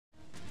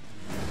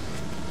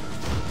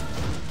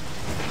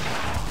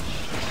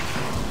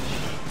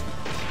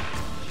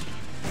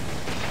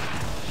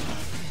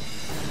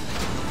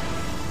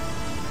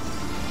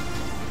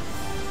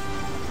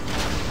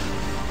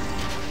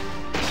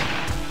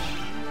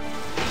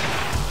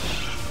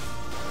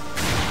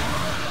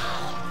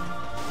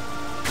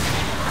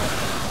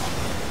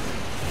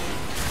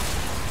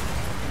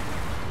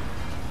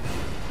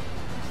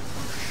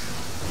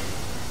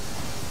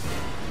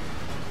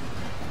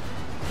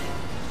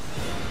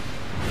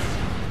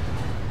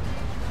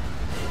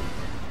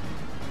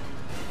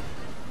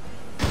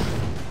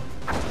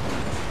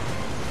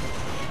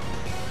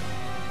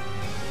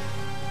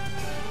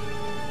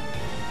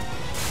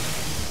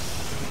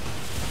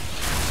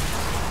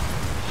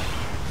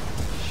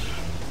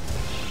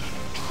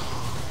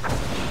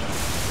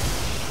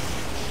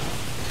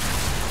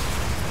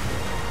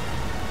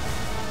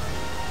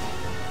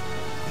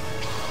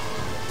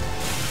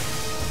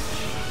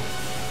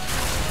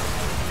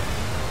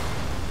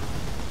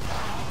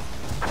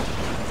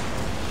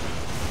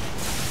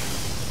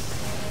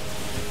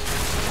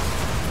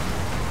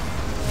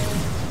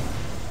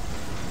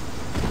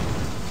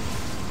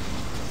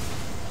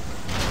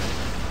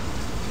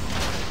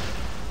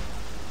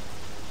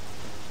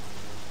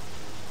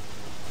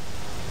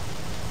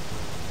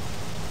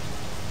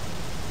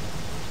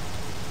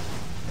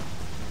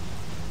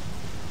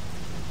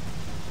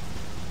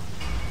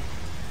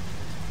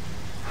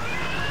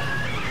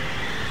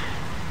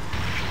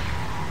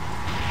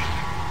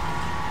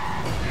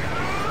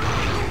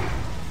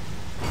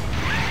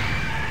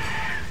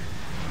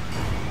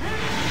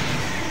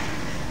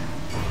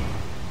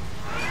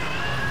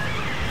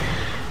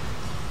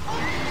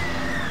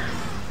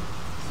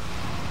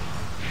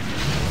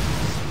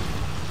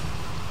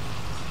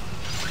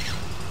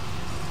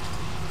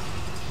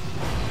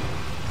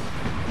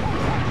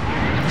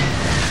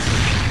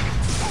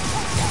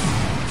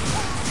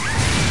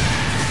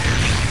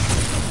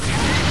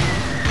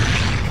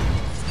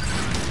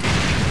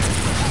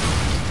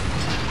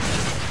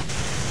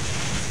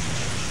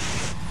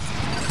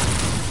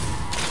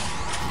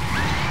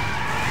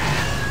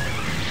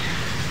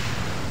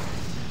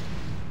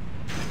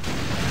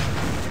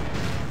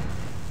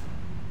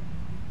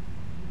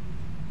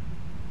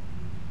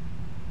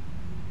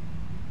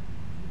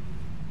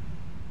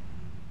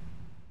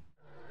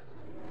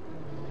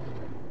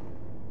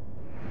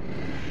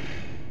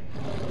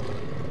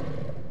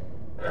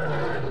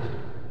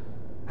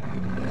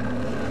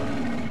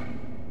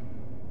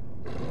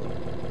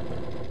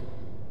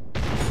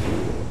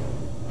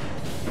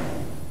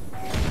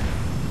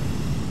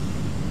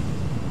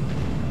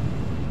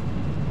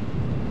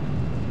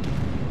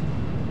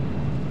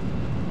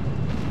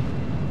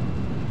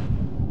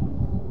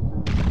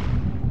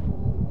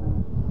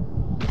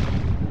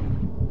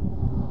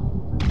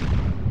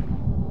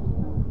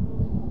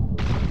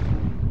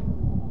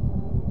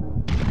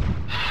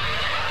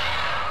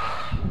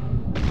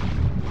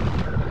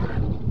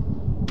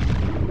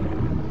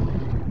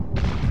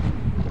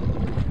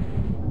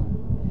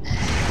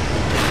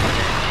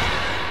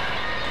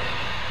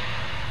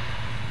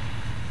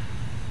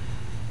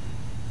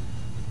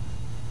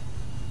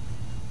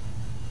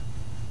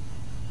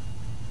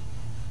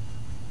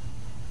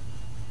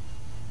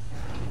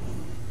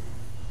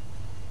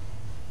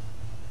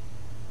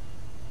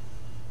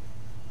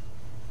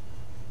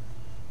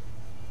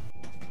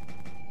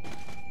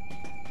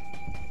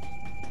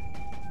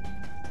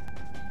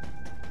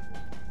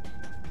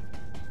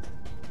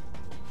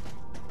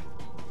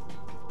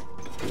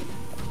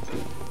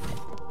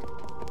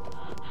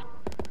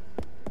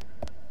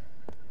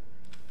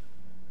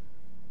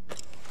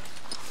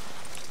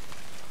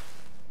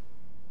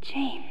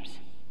James.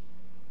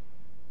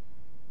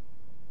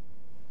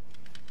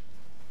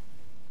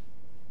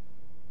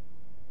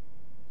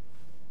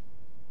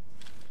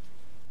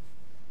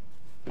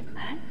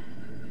 Huh?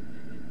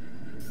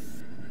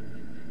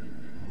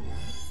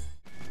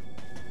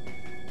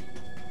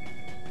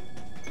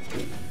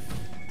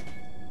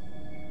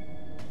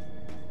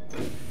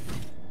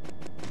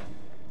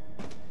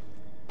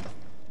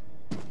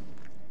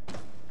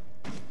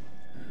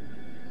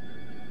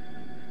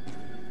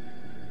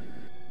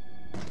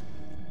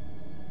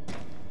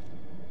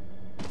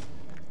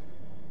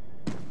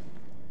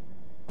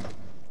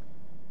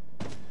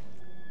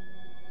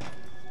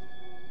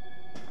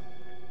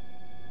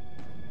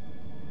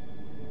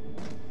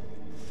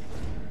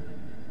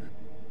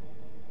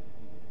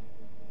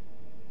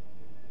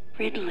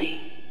 Ridley.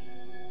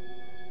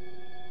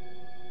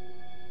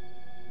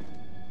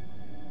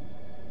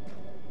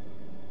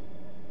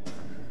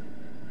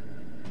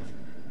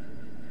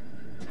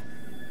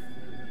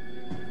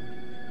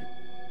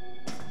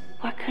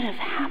 What could have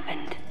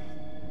happened?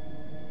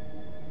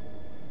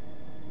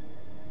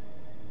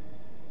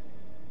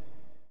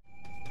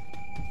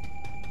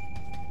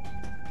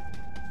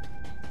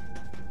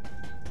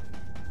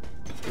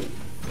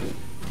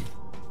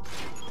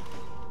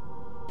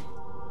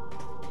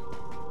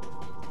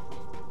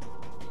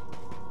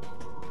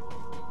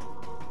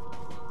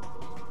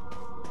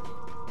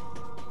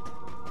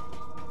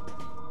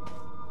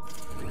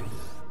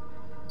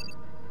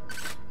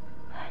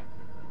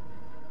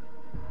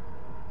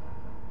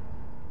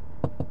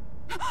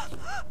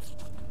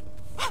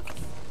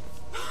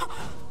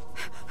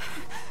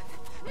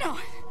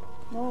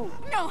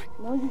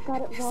 No, you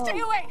got it wrong. Stay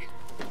away!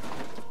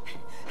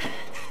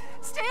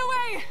 Stay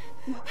away!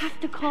 You have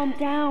to calm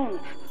down.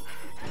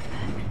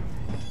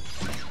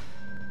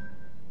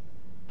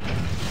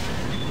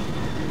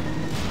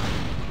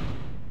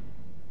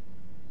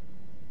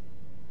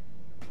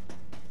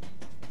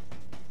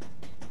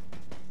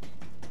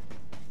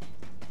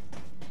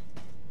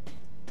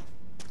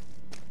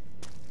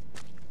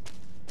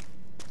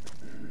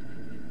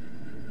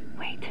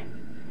 Wait.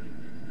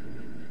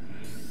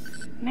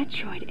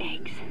 Metroid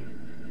eggs.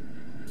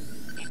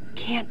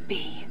 Can't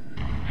be.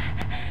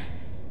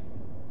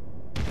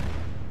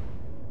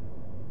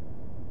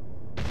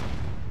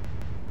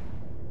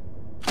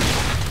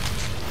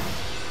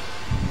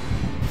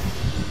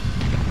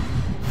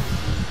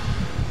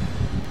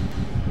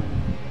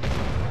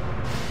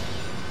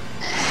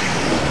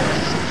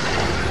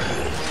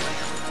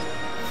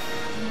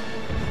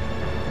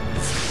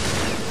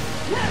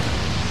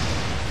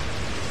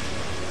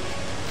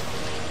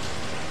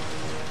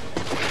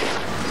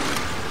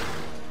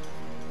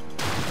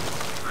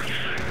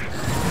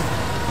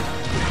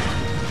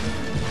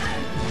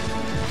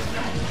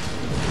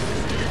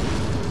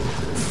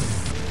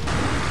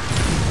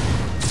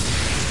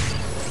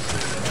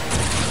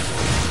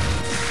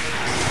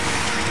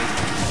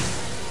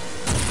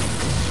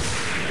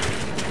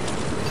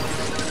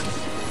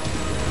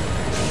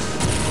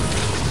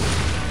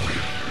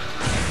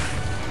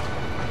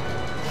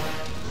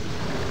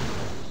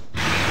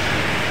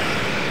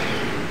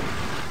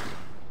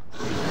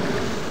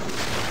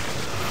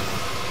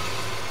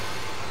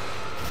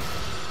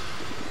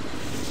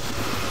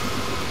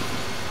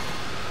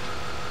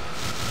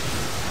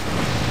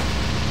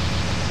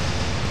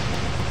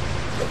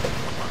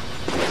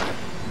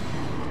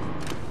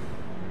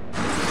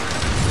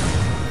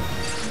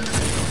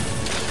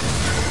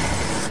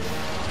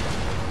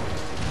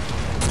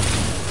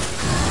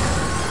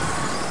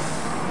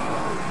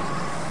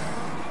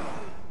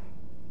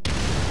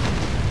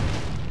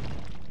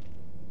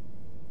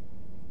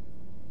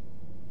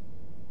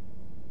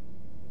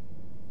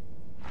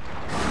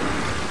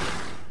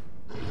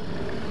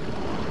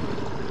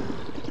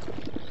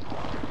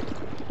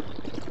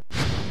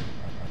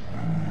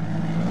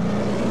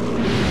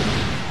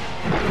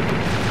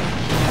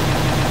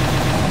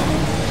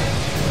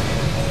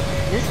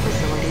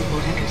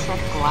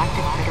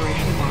 Galactic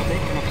Federation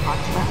orbit in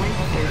approximately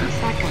 30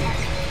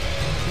 seconds.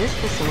 This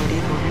facility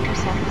will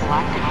intercept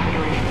Galactic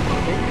Federation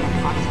orbit in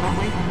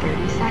approximately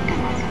 30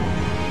 seconds.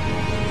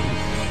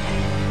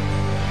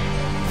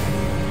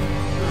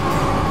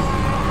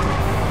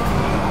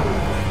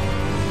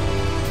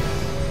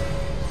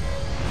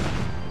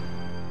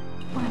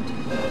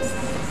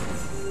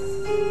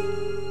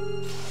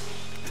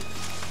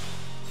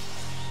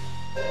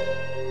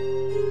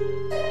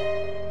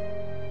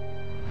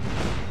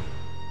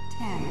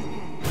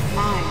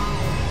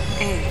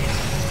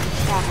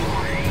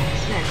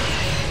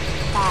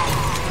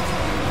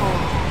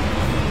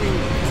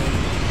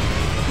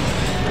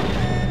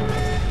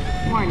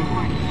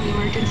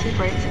 Emergency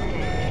brakes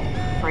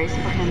engaged. Brace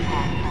for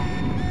impact.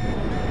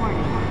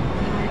 Warning.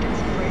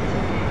 Emergency brakes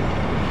engaged.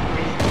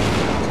 Brace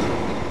for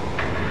impact.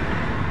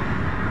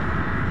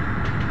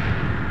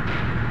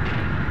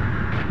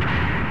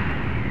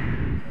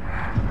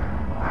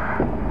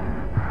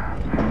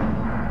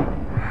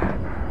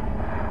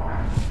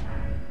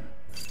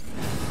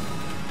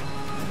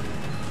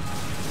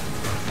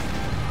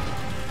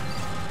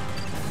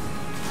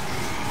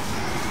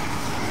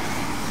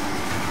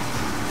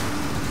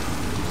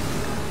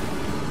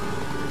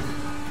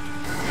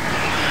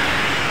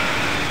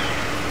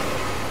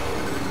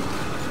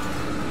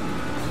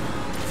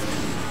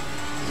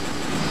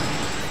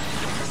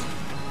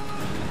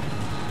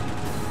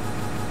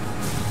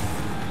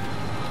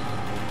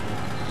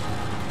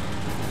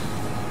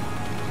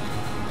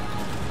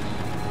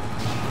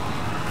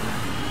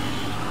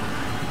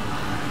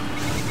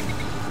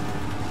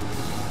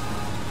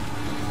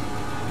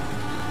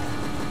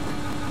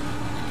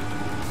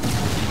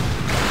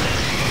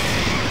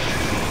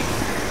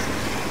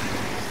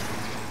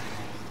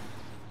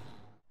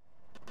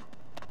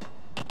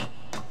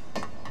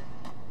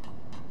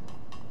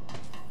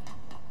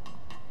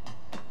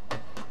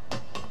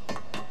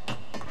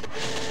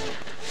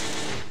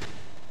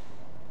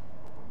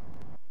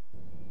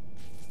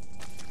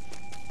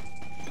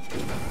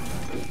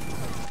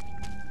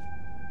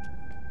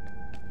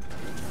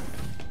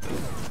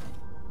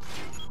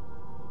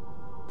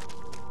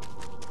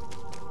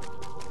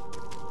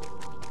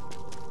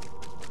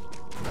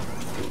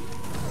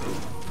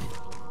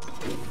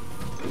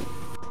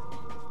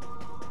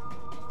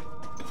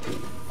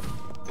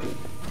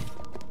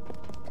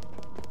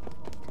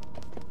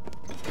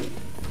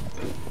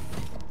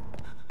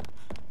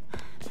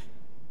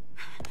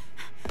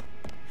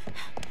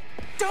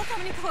 Don't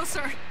come any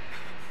closer!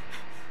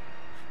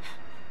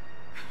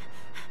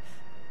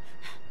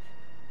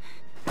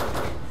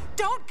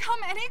 Don't come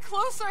any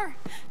closer!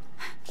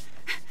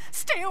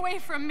 Stay away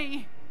from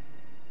me!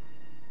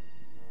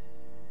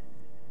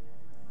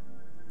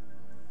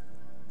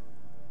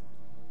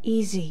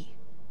 Easy.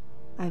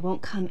 I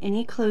won't come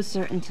any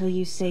closer until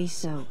you say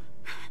so.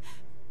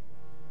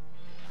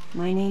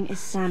 My name is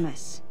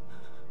Samus.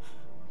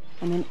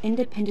 I'm an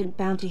independent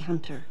bounty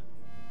hunter.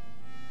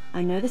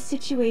 I know the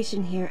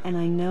situation here and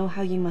I know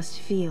how you must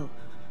feel.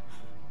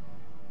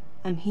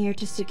 I'm here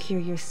to secure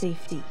your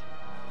safety.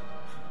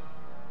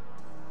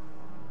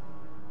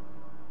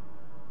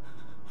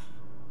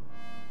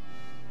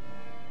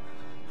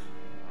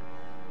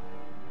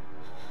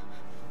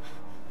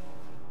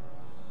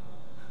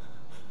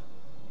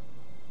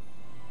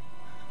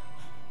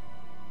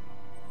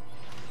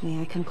 May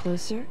I come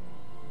closer?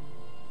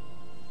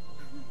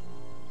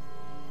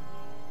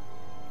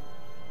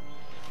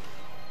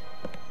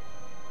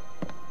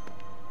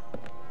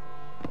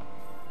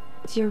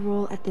 What's your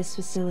role at this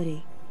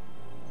facility?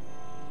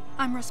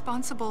 I'm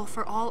responsible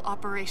for all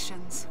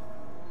operations.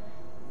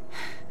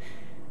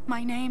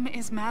 My name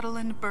is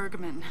Madeline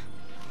Bergman.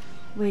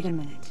 Wait a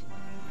minute.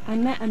 I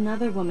met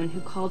another woman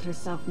who called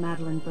herself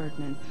Madeline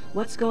Bergman.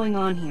 What's going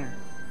on here?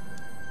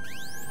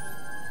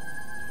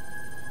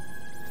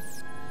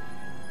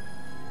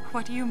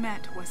 What you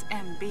met was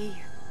MB.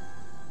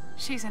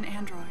 She's an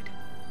android.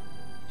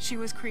 She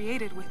was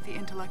created with the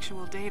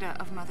intellectual data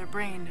of Mother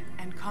Brain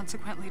and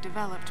consequently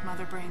developed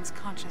Mother Brain's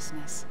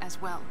consciousness as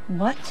well.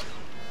 What?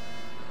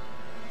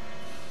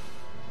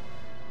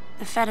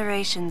 The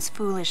Federation's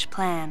foolish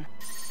plan.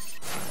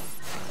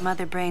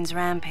 Mother Brain's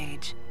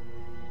rampage.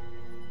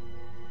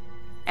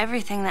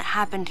 Everything that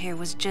happened here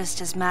was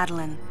just as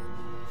Madeline,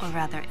 or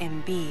rather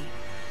MB,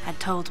 had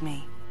told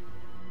me.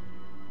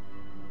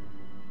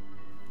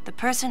 The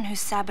person who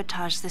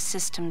sabotaged the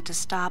system to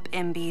stop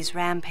MB's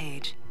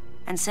rampage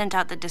and sent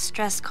out the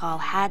distress call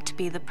had to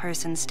be the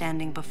person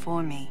standing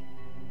before me.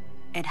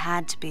 It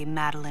had to be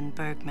Madeline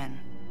Bergman.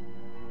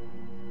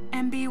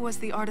 MB was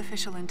the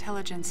artificial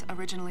intelligence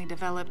originally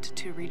developed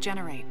to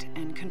regenerate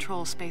and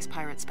control space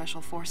pirate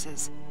special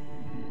forces.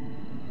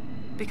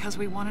 Because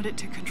we wanted it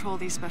to control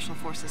these special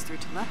forces through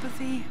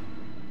telepathy,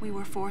 we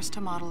were forced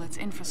to model its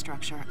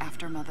infrastructure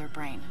after Mother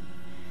Brain.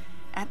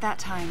 At that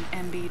time,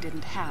 MB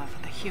didn't have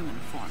a human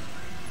form.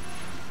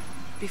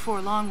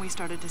 Before long, we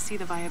started to see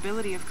the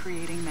viability of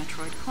creating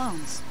Metroid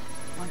clones.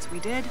 Once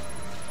we did,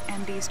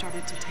 MB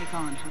started to take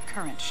on her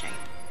current shape.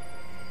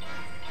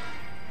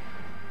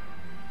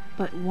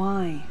 But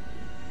why?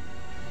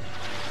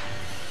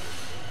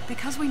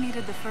 Because we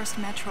needed the first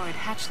Metroid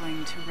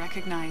hatchling to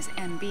recognize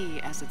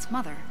MB as its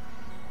mother,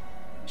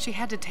 she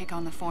had to take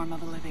on the form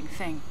of a living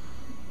thing.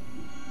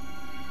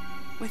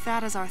 With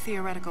that as our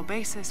theoretical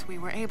basis, we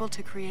were able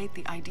to create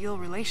the ideal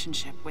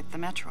relationship with the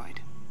Metroid.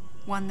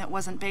 One that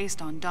wasn't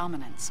based on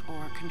dominance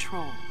or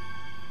control.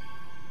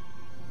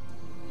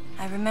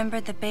 I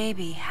remembered the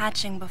baby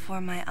hatching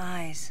before my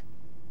eyes.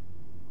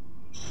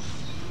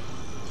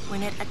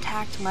 When it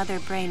attacked Mother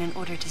Brain in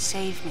order to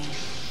save me,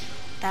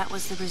 that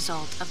was the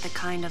result of the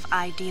kind of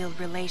ideal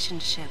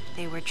relationship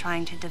they were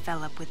trying to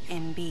develop with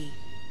MB.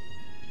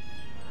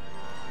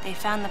 They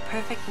found the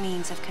perfect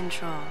means of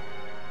control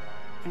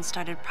and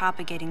started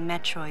propagating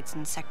Metroids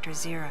in Sector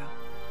 0.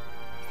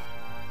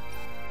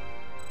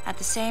 At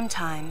the same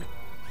time,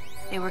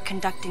 they were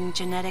conducting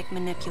genetic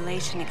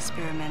manipulation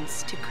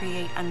experiments to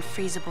create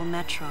unfreezable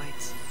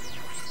Metroids.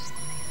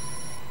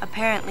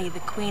 Apparently,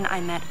 the queen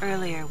I met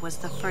earlier was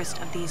the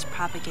first of these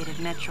propagated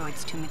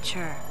Metroids to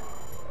mature.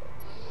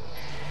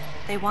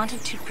 They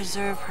wanted to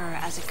preserve her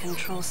as a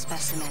control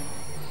specimen,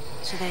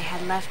 so they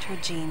had left her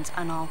genes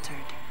unaltered.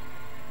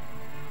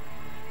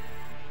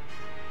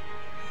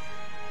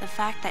 The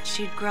fact that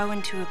she'd grow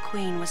into a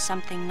queen was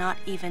something not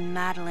even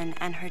Madeline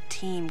and her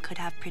team could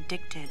have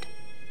predicted.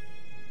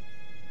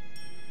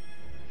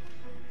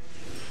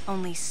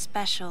 Only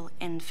special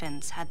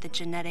infants had the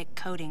genetic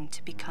coding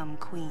to become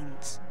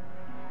queens.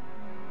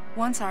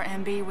 Once our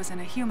MB was in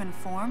a human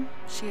form,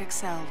 she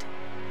excelled.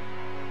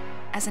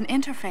 As an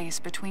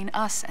interface between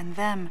us and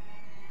them,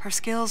 her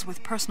skills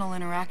with personal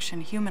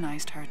interaction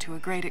humanized her to a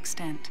great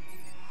extent.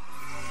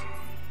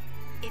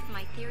 If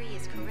my theory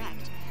is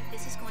correct,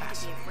 this is going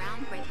to be a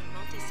groundbreaking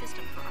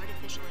multi-system for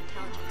artificial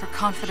intelligence. Her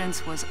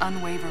confidence was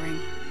unwavering,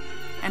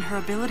 and her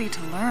ability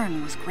to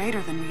learn was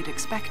greater than we'd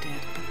expected,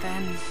 but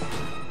then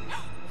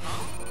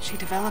she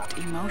developed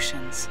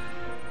emotions,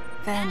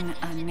 then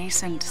a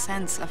nascent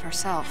sense of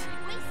herself.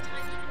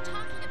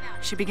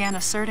 She began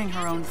asserting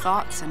her own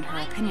thoughts, and her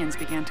opinions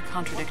began to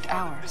contradict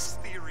ours.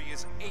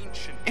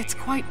 It's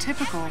quite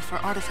typical for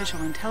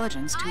artificial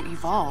intelligence to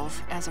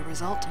evolve as a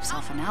result of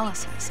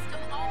self-analysis.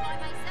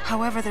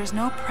 However, there's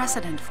no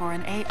precedent for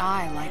an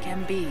AI like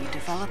MB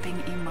developing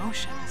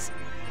emotions.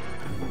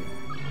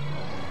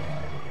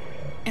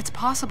 It's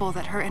possible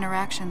that her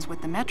interactions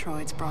with the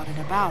Metroids brought it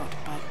about,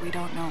 but we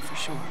don't know for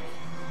sure.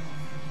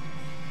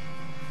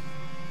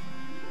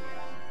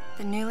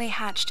 The newly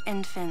hatched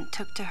infant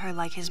took to her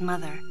like his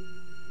mother.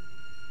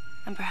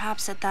 And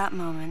perhaps at that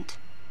moment,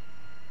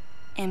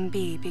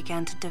 MB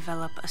began to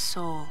develop a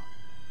soul.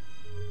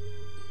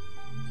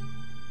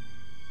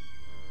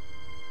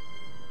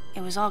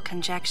 It was all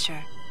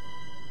conjecture,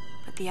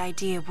 but the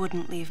idea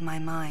wouldn't leave my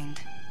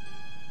mind.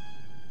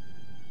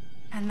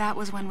 And that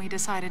was when we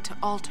decided to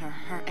alter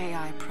her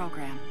AI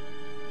program.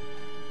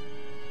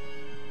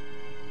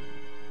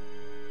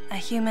 A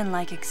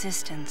human-like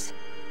existence,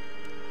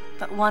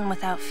 but one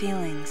without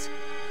feelings.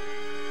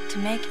 To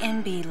make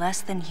MB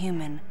less than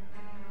human,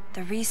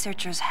 the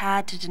researchers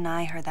had to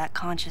deny her that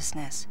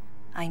consciousness.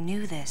 I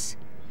knew this,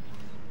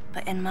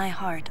 but in my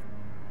heart,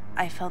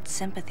 I felt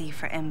sympathy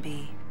for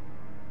MB.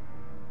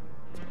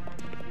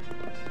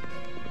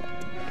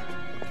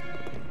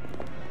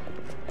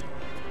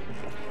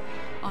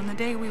 On the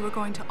day we were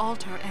going to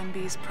alter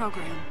MB's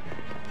program,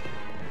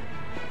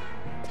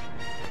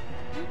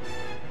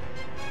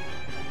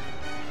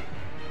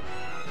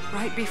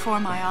 right before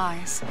my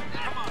eyes,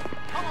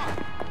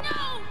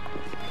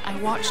 I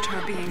watched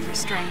her being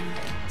restrained.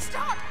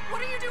 Stop!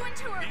 What are you doing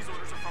to her? These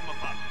orders are from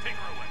above. Take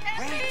her away.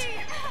 Wait!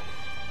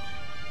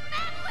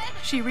 Madeline!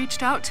 She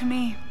reached out to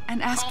me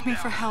and asked Calm me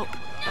down. for help,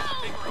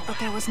 No! but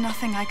there was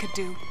nothing I could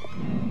do.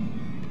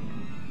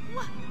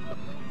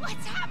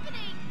 What's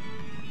happening?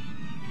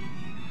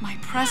 My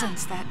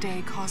presence that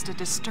day caused a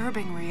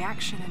disturbing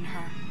reaction in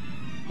her.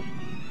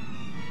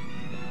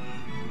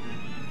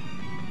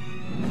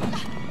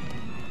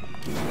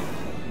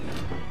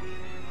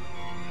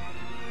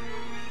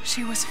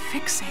 She was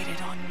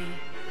fixated on me.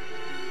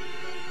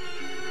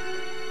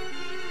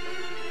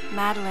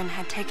 Madeline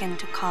had taken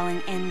to calling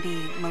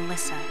MB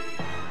Melissa.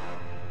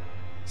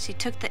 She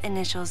took the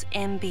initials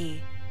MB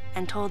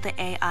and told the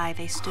AI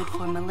they stood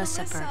for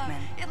Melissa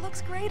Bergman. It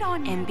looks great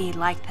on you. MB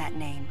liked that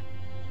name.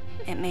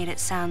 It made it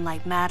sound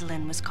like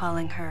Madeline was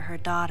calling her her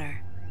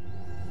daughter.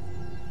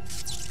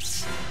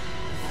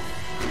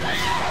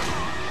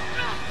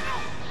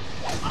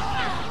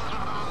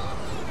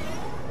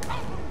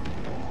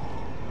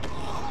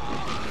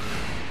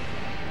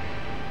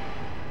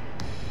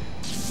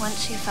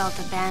 Once she felt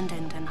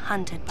abandoned and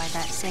hunted by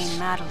that same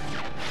Madeline,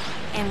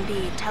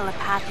 MB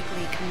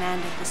telepathically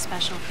commanded the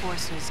special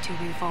forces to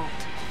revolt.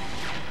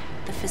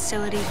 The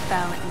facility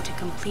fell into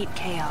complete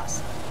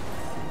chaos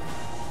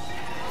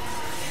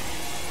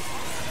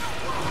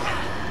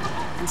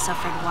and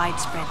suffered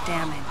widespread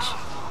damage.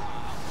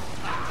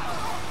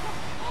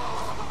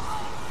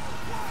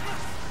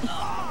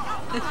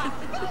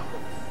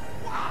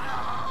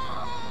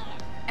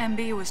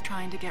 MB was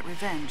trying to get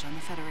revenge on the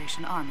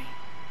Federation Army,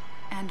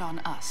 and on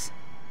us.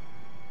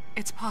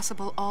 It's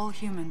possible all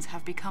humans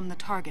have become the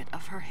target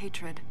of her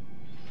hatred.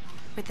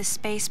 With the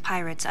space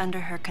pirates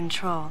under her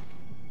control,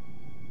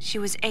 she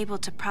was able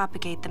to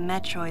propagate the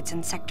Metroids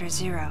in Sector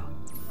 0,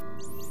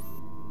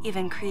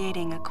 even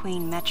creating a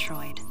Queen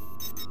Metroid.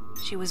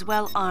 She was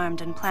well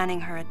armed and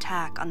planning her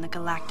attack on the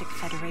Galactic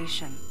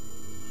Federation.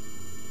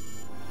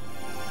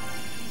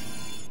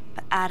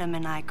 But Adam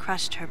and I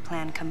crushed her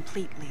plan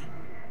completely.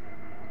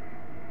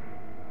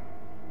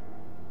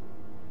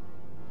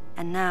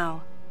 And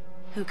now,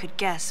 who could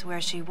guess where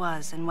she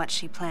was and what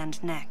she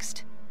planned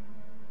next?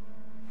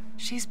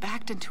 She's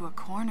backed into a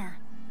corner.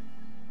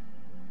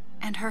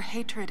 And her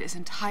hatred is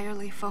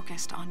entirely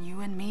focused on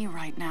you and me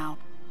right now.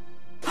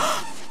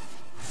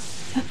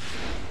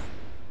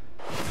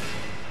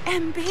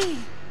 MB!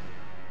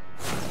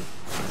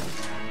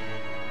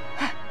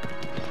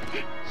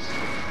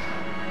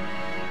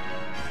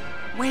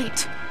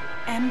 Wait,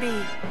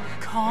 MB,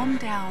 calm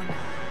down.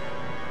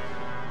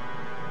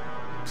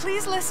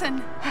 Please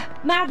listen.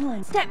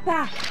 Madeline, step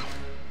back!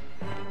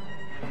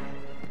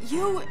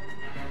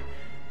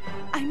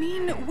 I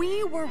mean,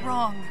 we were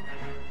wrong.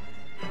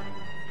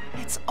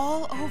 It's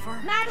all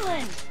over.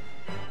 Madeline!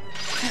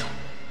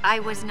 I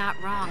was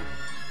not wrong.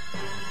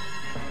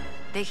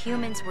 The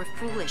humans were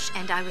foolish,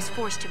 and I was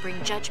forced to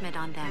bring judgment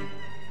on them.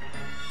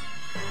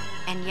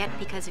 And yet,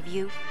 because of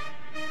you,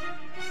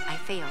 I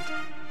failed.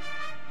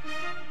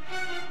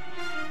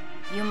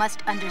 You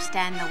must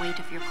understand the weight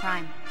of your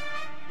crime.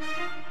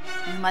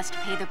 You must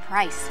pay the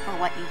price for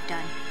what you've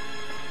done.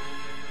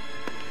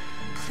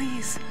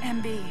 Please,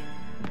 MB.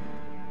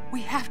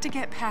 We have to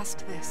get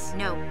past this.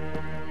 No.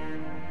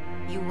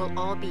 You will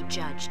all be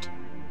judged.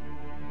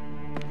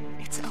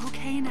 It's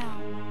okay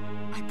now.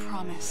 I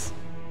promise.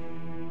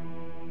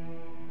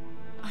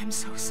 I'm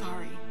so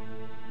sorry.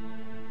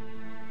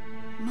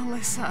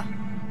 Melissa.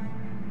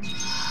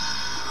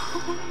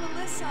 Oh,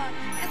 Melissa,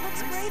 it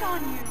looks great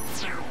on you.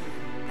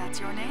 That's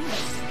your name.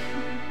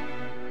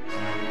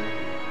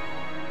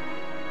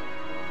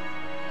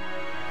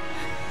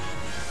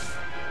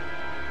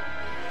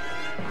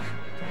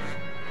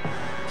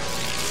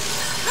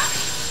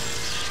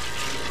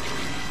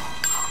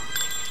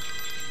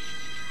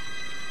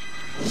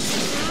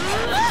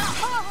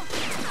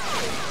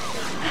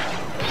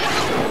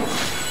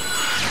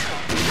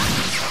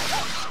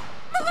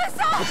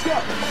 Let's go!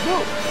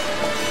 Move!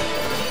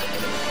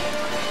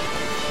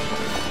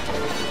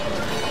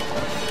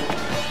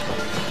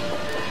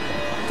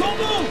 Don't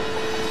move!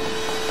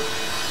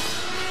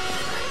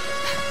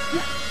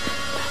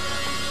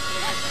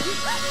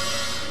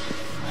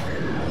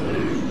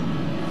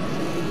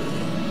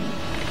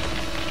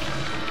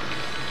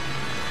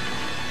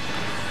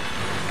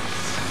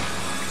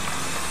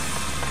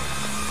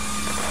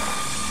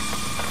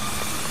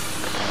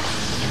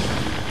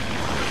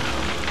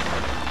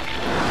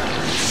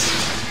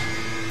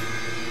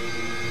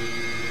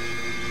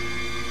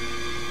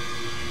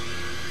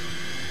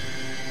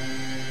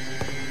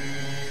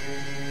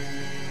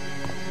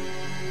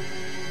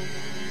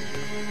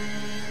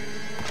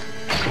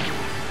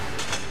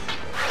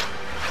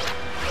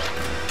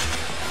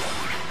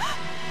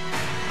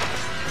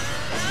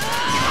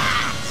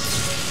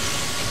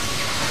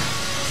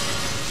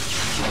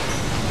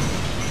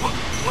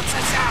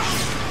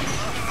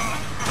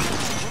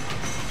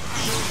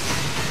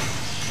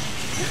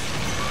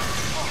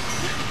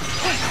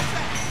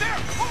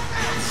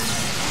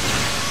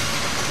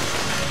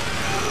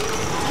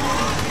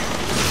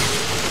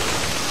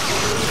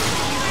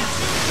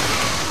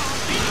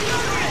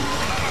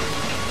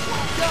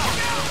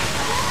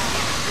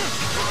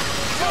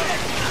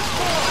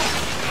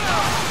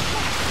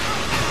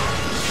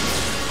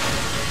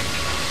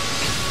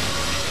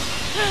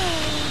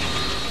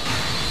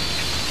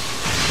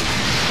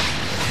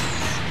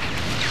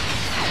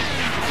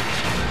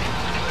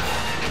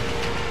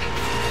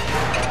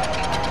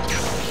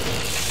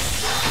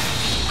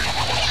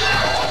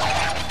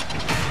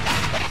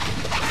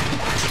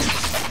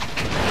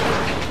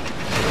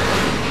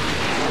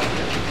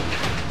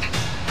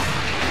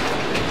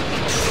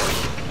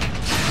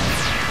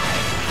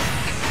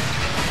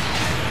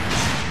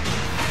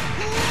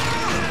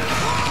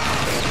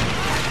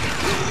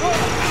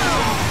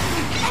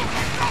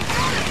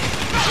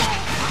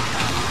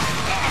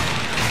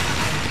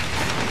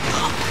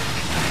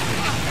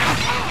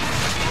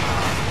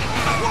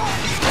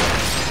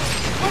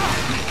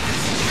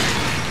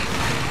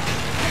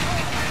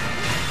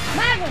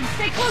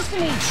 Stay close to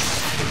me!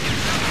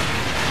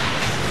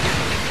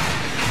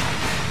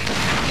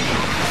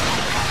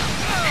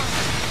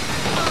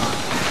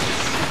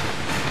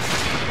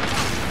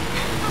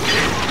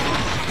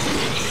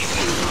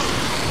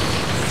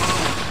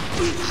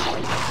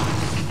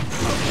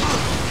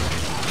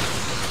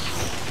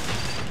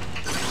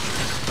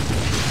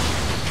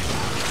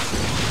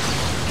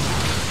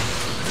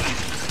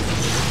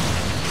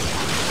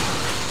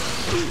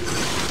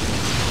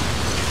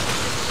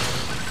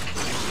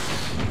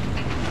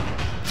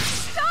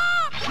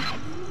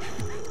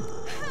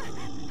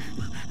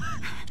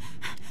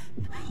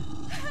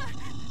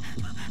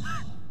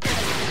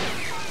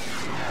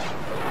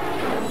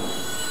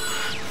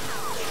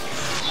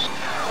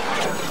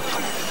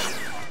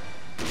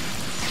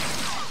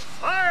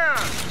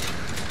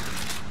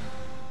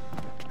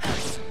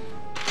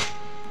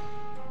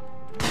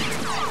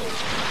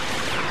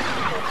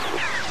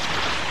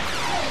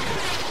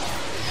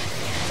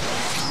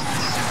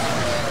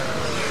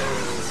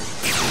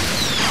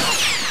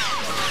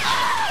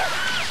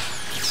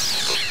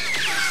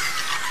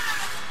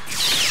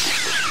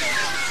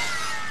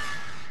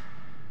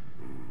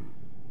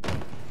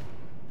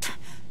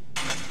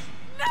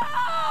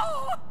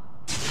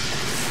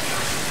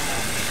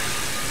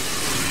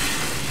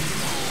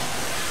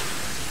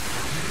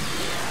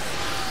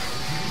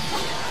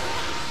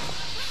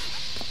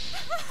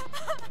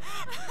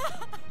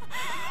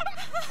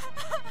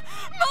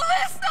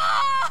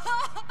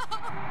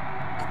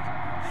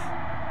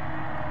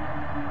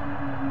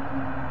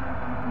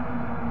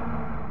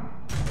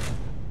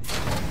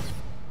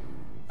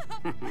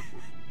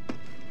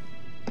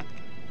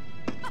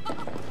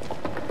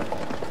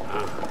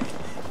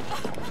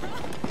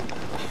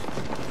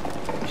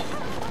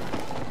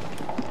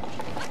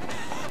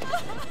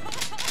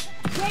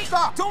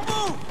 Stop! Don't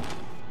move!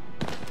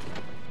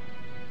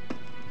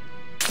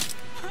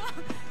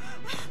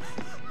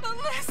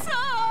 Melissa!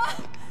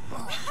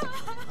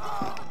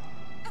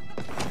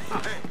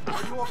 Hey,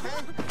 are you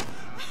okay?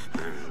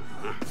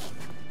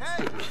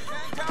 Hey,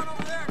 hang down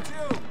over there,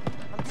 too!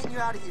 I'm getting you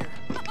out of here.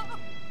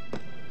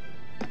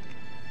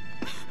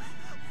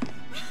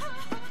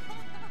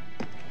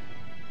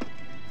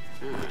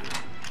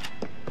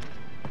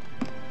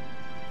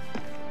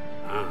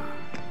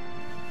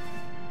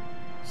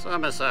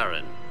 Samus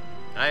Aran,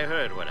 I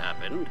heard what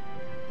happened.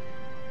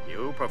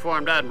 You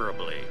performed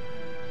admirably.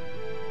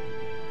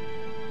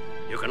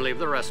 You can leave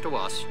the rest to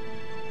us.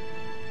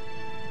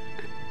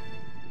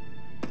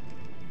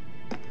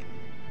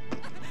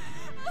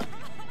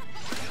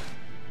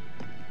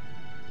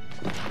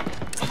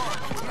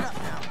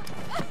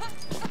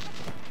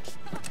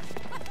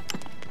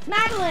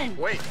 Madeline!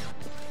 Wait.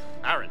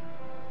 Aran.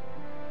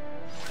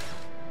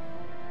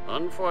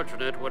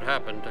 Unfortunate what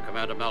happened to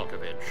Commander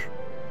Malkovich.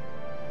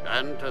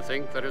 And to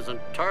think that his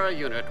entire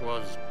unit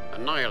was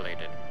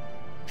annihilated.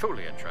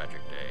 Truly a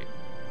tragic day.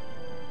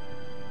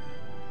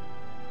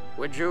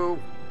 Would you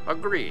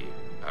agree,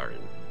 Aran?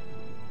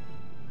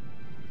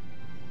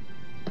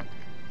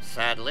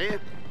 Sadly,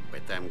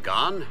 with them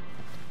gone,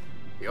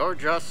 you're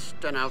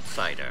just an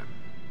outsider.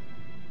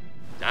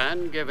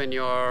 And given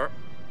your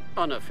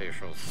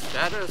unofficial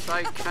status,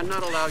 I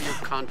cannot allow you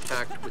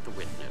contact with the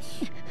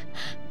witness.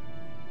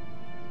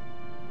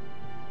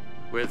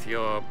 With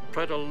your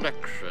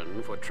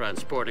predilection for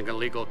transporting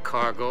illegal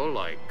cargo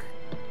like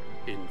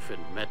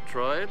infant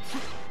Metroids,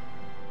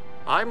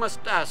 I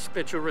must ask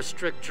that you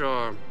restrict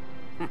your...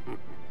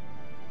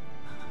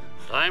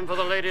 Time for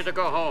the lady to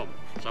go home.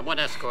 Someone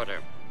escort her.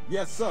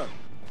 Yes, sir.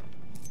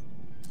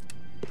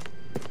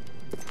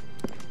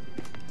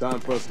 Time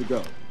for us to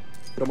go.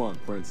 Come on,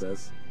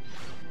 princess.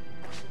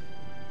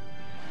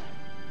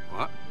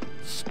 What?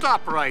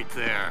 Stop right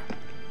there.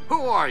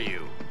 Who are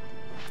you?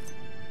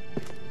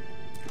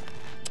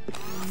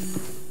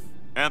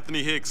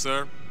 Anthony Higgs,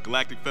 sir.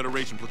 Galactic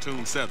Federation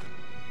Platoon 7.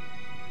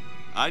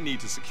 I need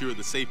to secure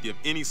the safety of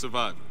any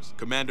survivors,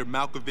 Commander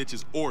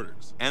Malkovich's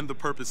orders, and the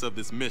purpose of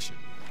this mission.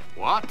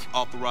 What?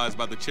 Authorized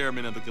by the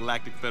chairman of the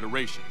Galactic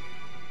Federation.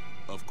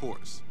 Of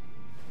course.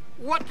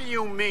 What do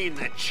you mean,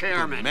 the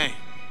chairman? Man,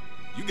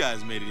 you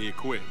guys made it here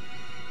quick.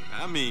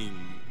 I mean,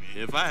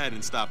 if I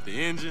hadn't stopped the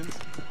engines,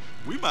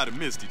 we might have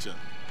missed each other.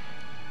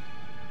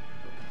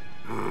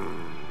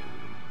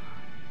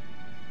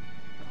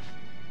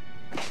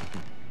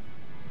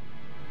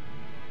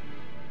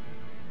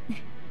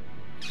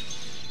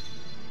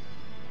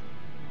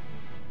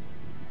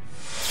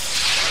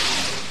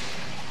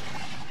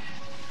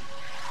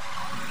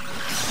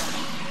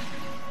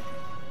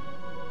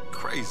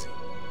 Crazy.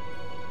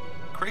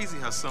 Crazy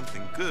how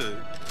something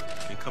good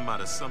can come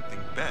out of something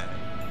bad.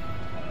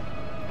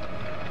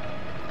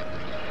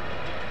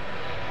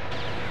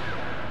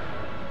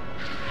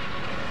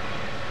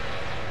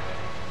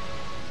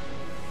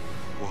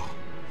 Whoa,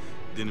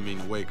 didn't mean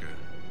to wake her.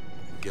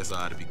 Guess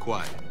I ought to be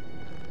quiet.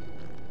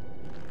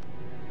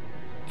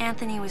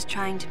 Anthony was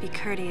trying to be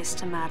courteous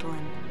to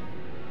Madeline.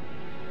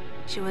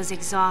 She was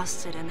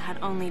exhausted and had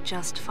only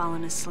just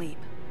fallen asleep.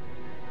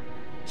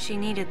 She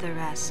needed the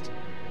rest.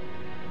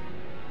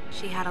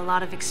 She had a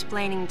lot of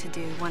explaining to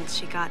do once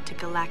she got to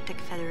Galactic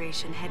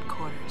Federation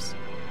headquarters.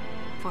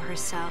 For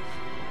herself.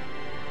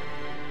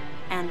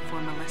 And for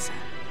Melissa.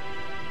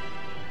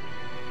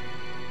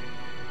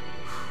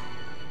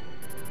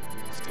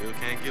 Still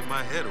can't get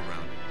my head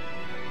around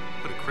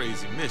it. What a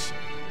crazy mission.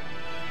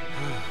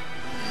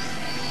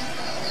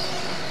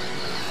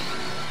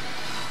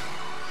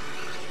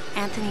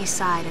 Anthony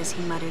sighed as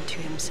he muttered to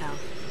himself.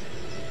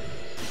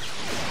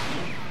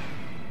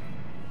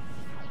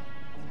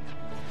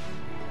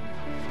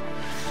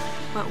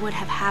 What would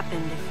have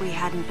happened if we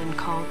hadn't been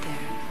called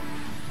there?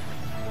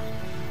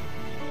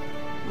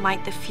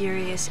 Might the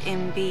furious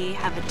MB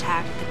have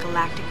attacked the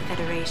Galactic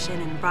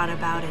Federation and brought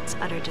about its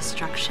utter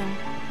destruction?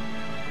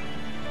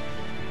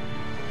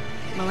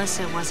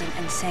 Melissa wasn't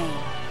insane,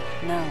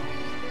 no.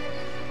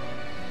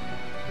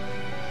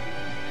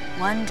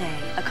 One day,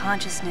 a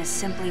consciousness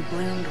simply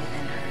bloomed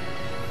within her.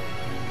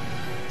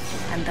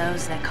 And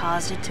those that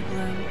caused it to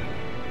bloom,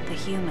 the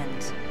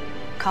humans,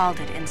 called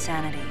it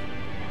insanity.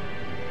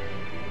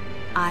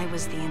 I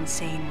was the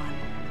insane one.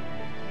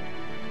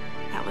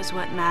 That was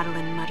what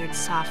Madeline muttered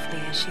softly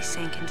as she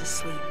sank into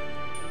sleep.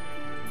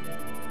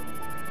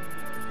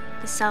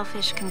 The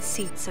selfish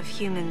conceits of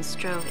humans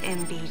drove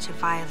MB to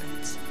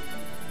violence.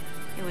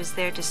 It was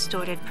their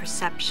distorted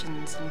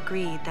perceptions and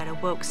greed that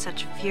awoke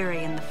such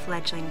fury in the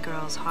fledgling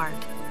girl's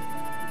heart.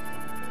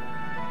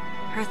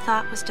 Her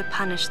thought was to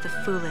punish the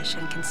foolish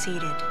and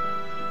conceited.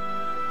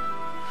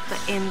 But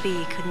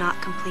MB could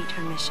not complete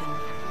her mission.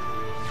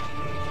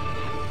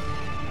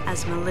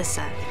 As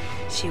Melissa,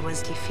 she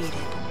was defeated.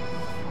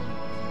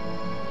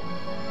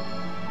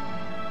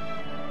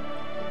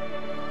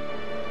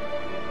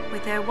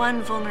 With their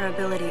one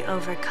vulnerability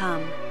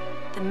overcome,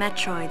 the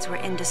Metroids were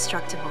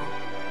indestructible.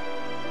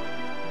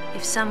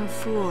 If some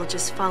fool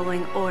just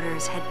following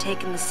orders had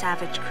taken the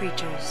savage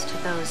creatures to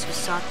those who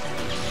sought them.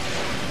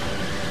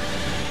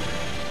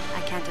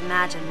 I can't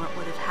imagine what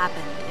would have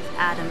happened if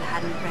Adam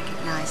hadn't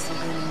recognized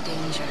the looming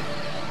danger.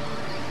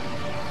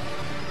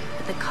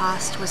 But the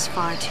cost was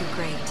far too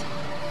great.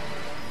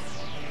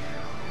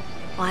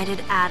 Why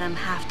did Adam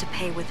have to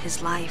pay with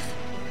his life?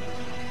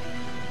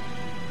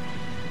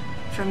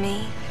 For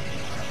me,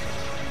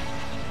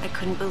 I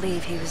couldn't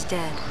believe he was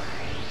dead.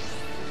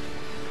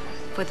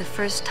 For the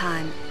first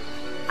time,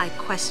 I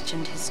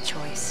questioned his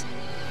choice.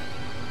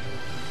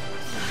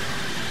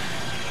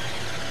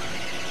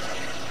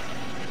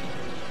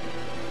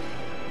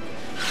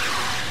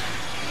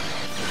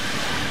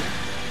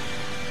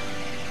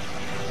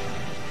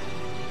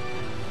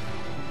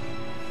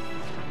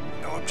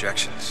 No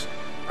objections,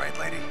 right,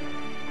 lady?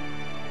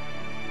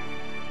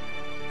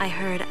 I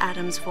heard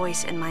Adam's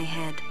voice in my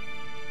head.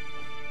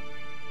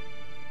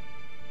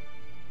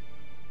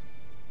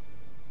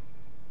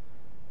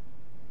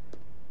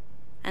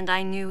 And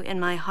I knew in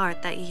my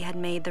heart that he had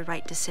made the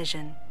right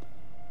decision,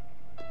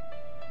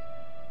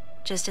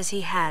 just as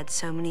he had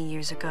so many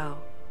years ago.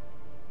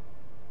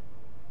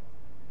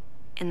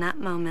 In that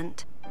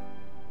moment,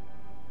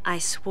 I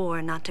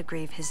swore not to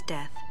grieve his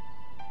death.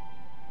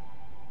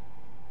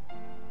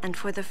 And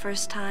for the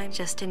first time,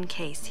 just in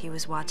case he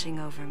was watching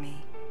over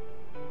me.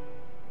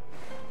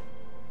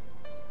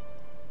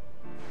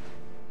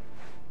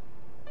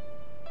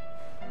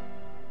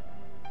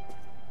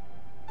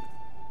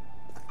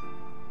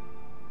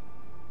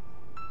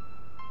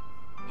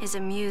 His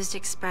amused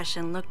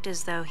expression looked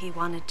as though he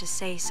wanted to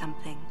say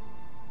something.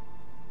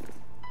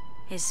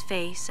 His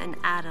face and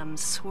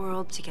Adam's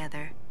swirled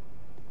together.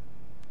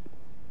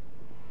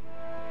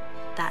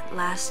 That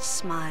last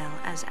smile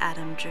as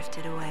Adam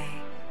drifted away.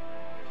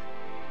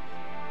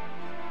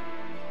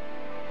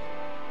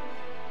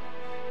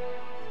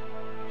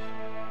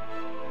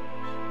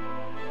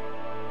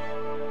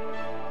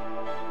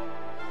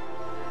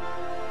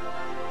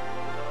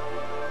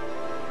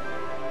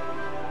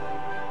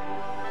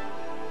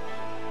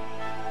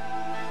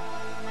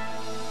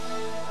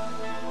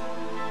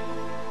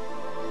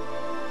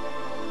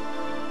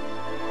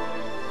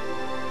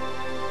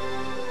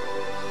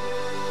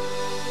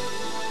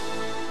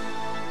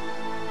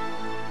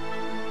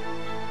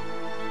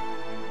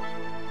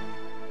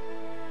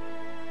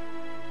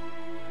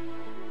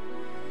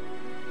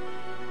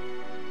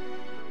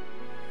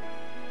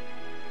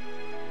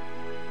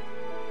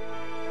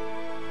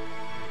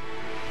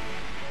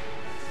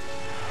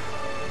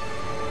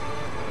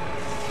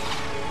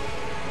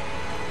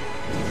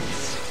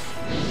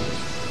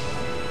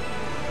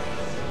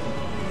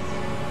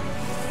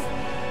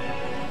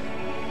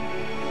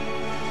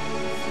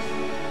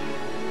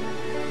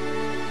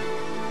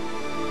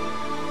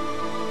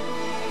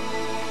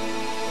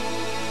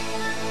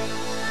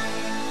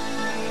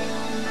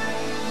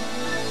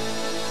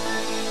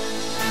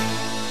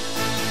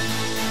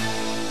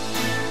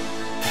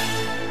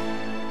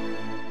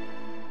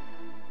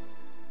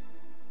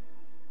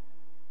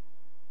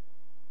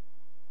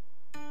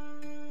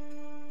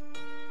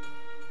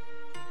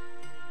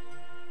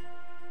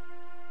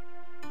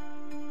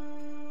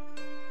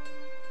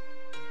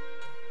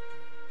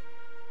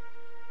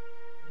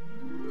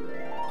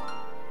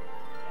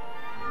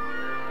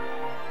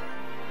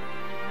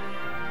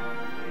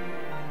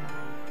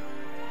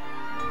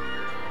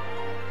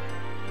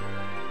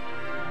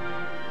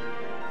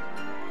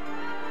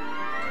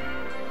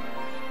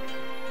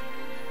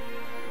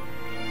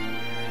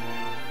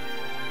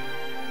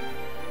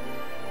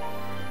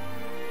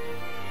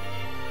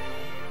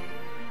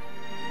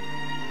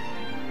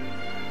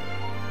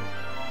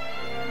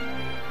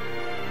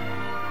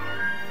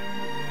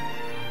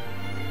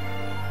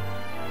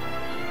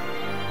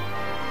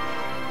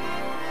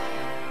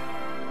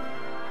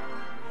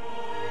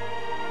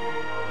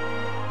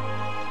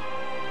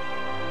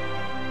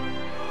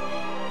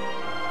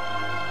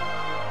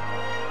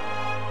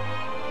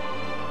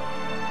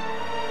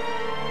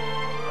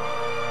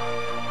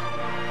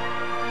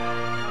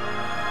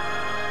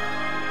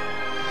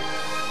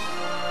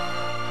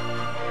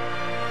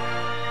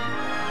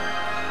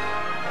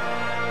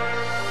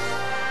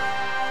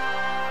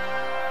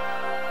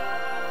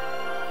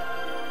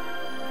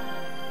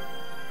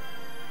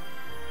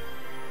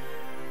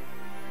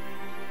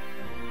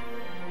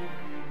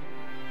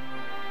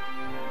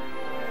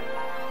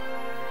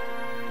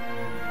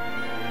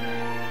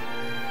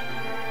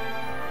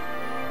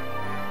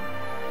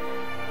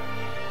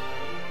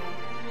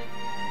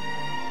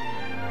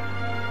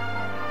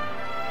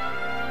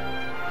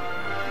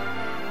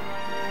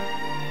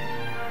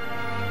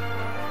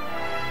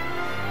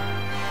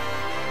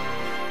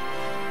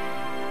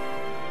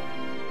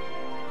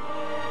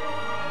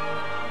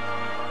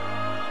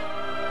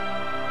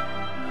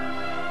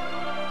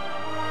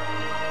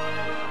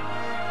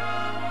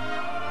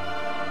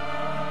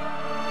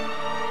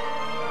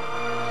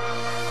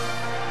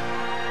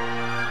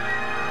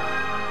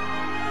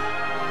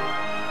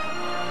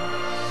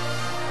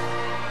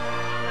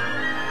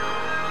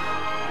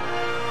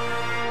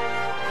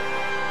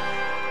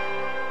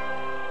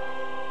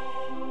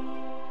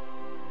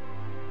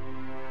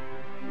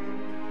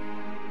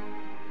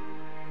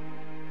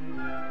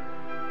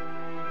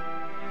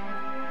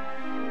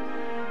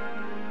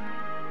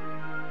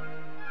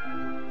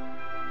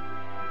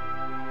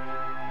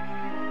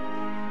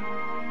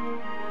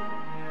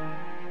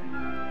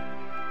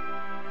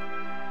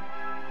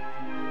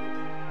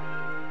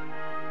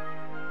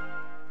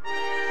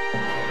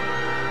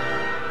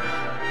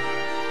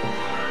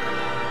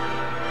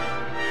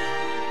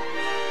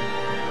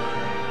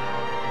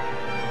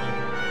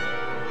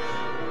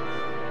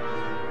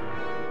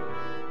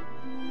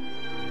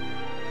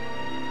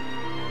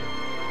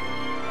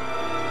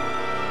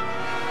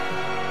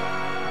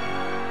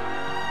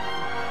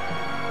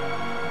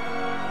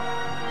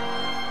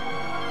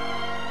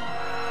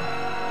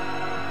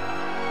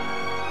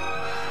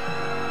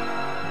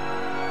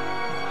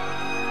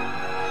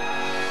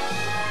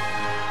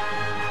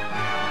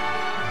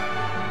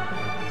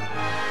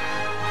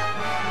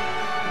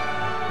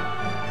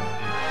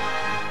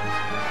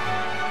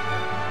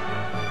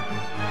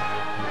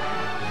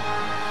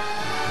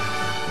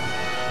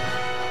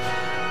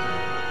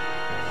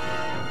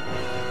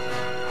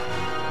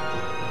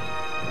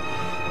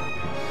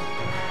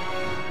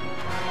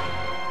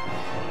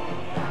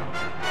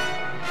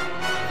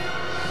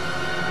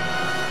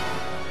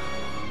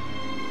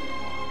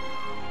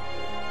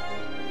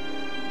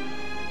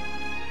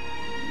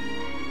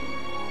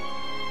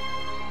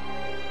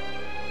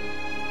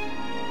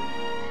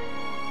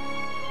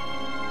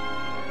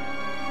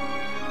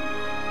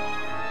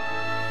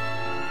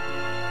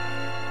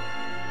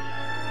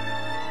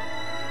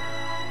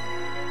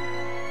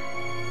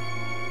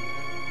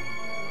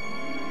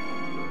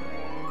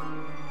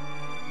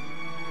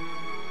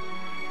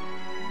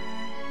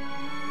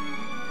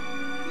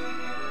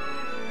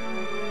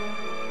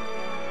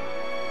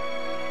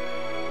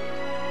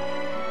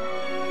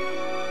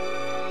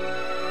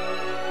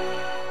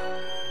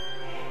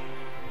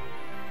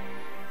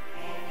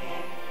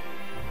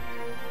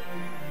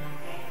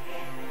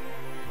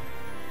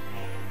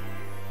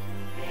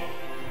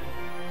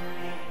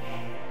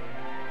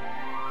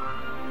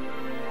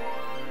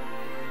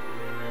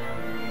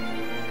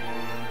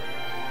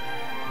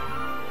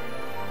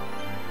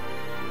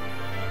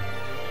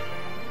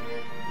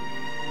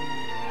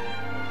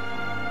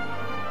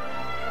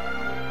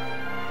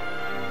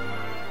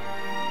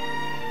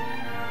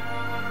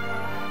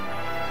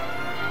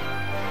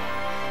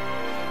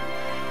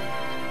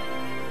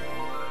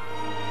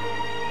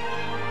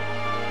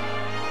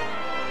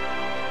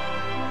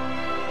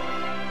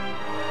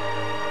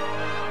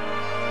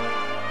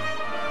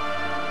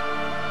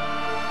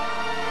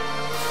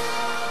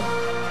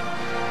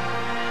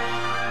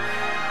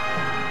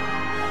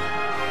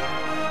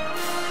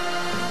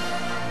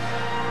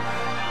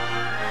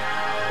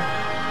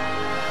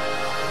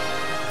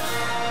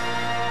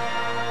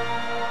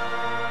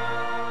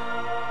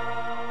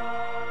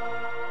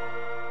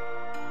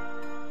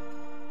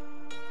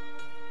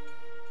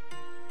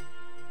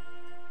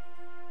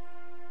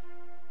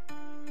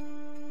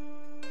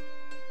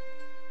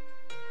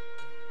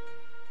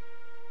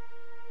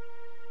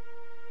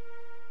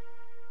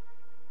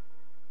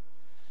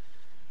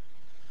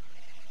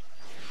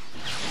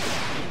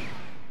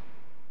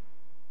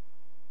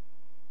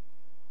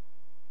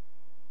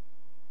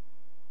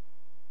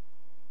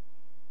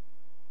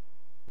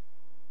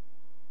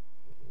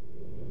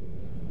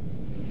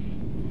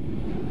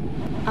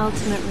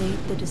 Ultimately,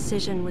 the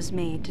decision was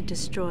made to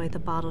destroy the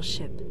bottle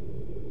ship,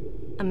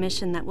 a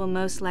mission that will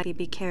most likely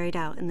be carried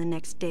out in the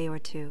next day or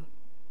two.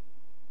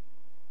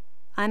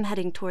 I'm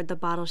heading toward the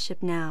bottle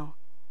ship now.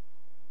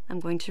 I'm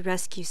going to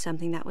rescue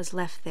something that was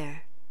left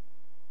there.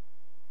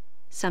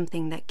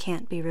 Something that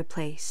can't be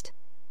replaced.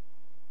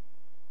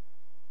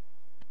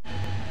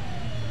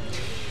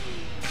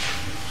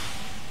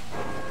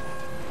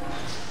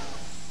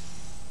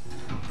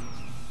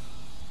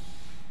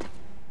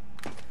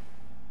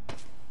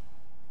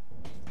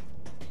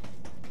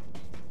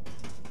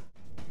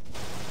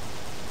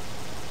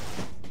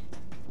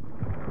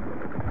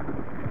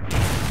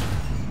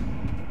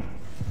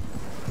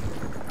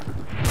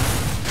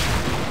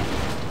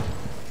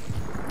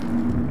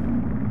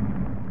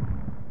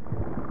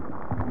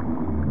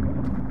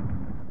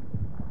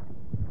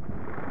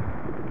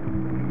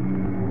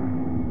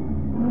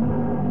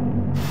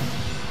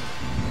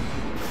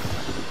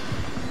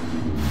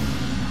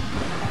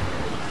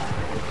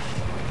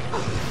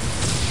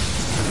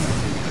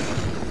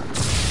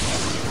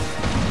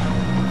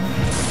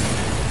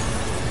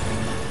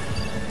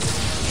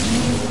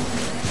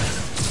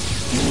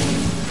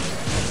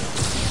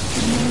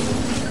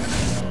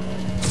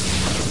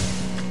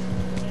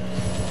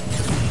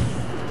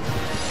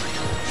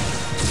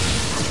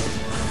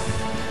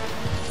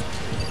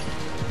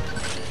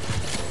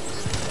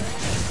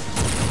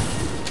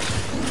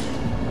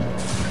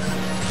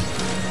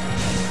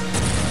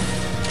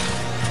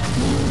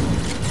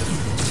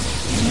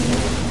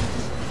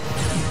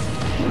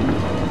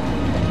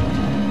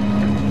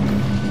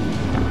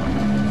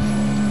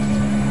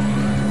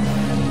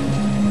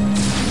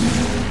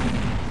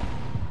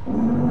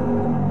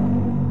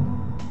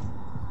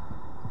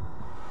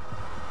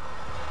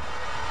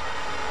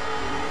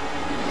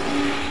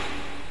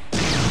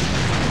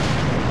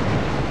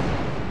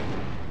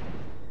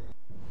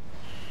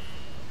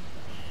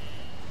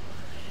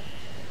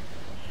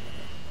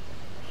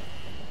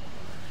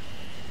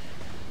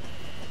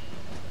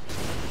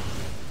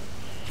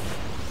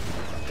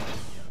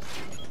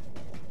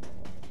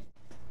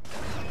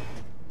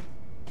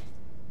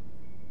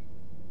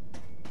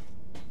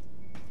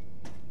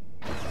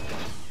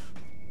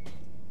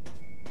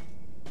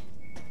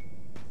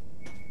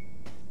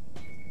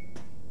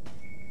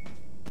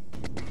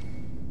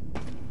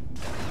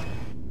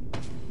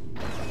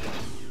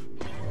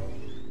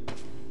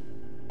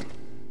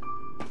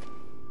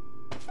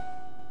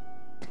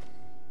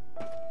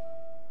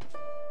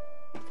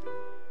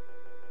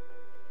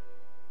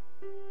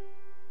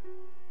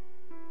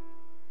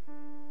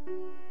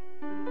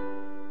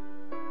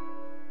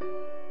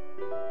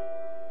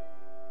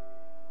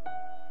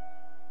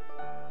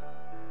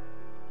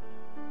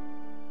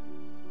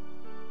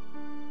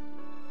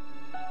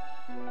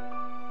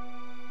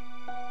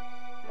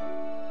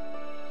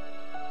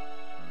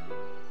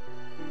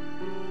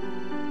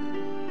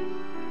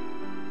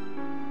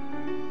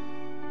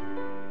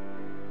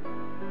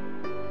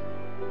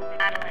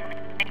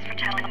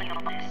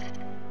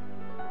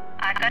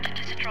 got to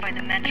destroy the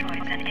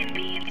Metroids and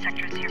MB in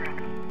Sector 0.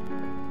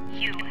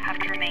 You have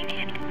to remain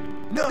hidden.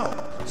 No!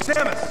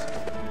 Samus!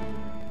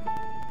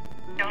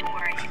 Don't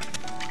worry.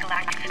 The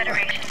Galactic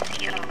Federation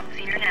COs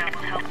here now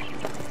will help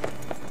you.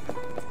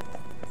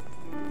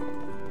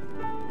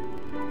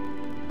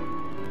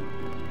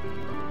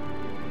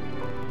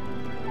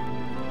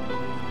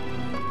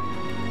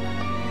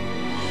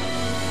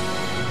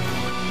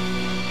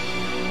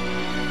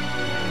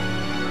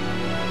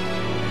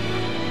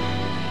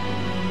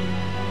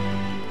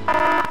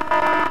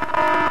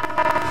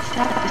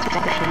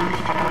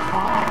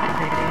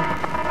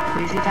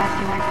 Please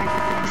evacuate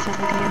the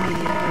facility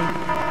immediately.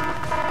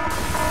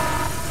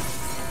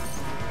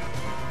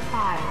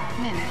 5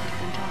 minutes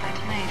until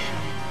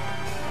detonation.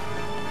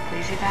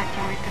 Please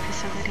evacuate the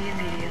facility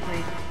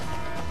immediately.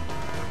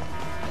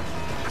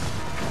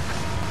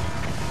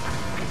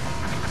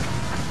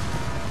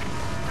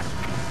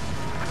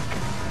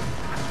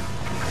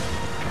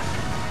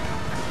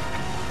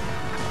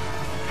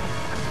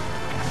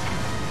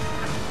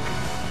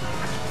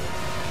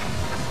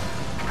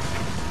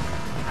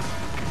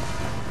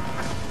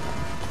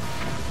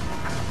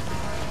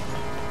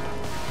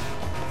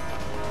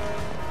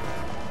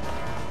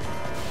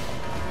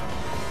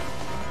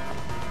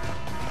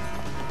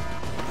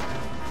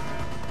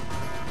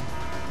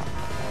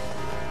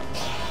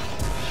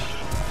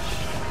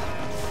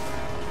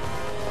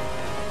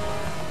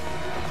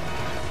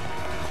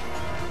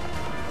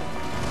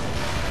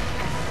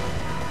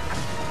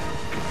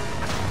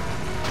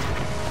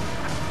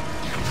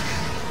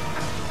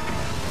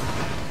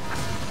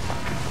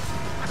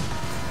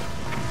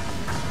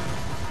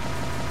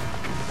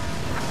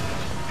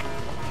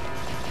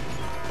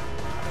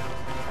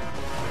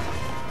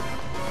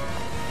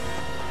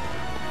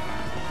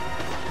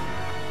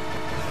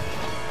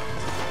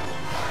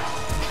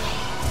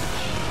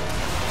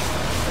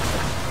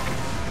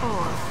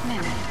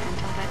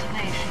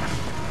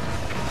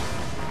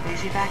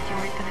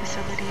 Evacuate the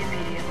facility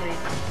immediately.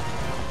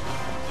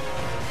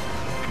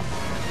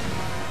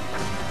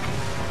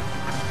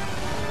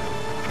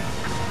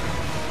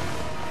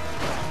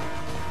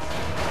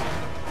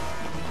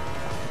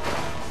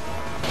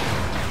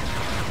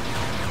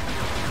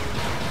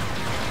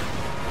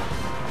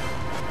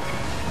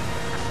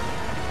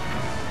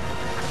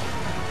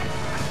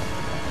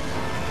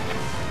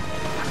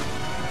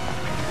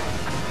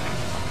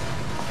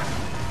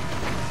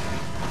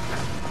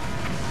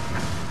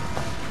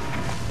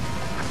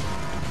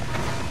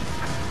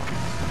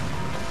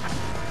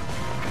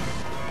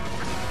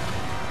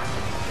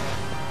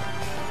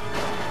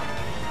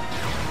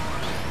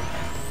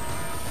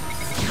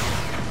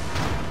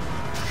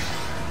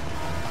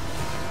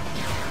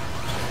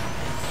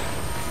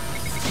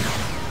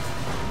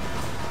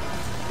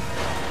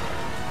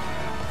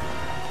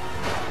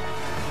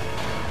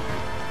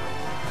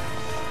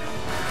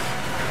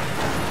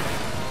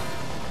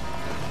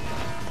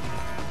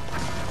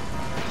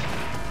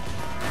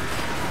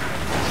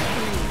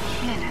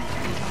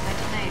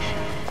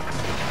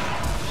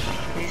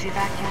 Please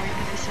evacuate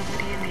the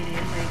facility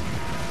immediately.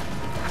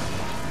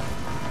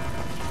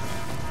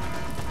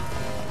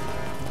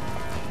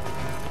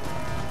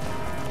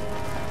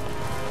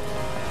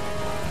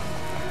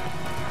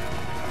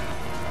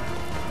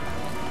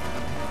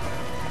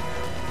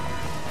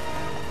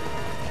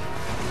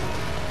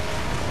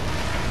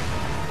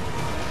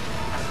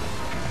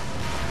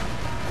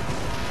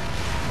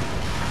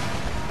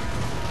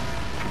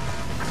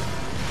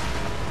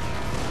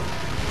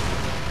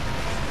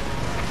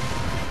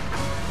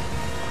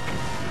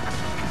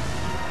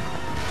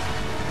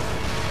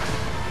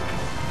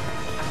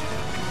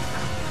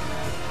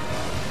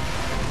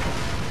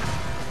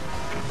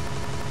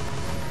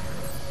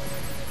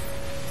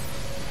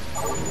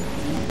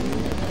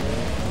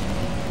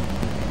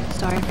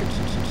 Sorry for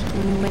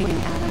keeping you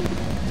waiting, Adam.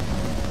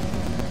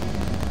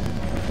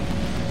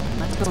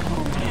 Let's go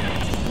home.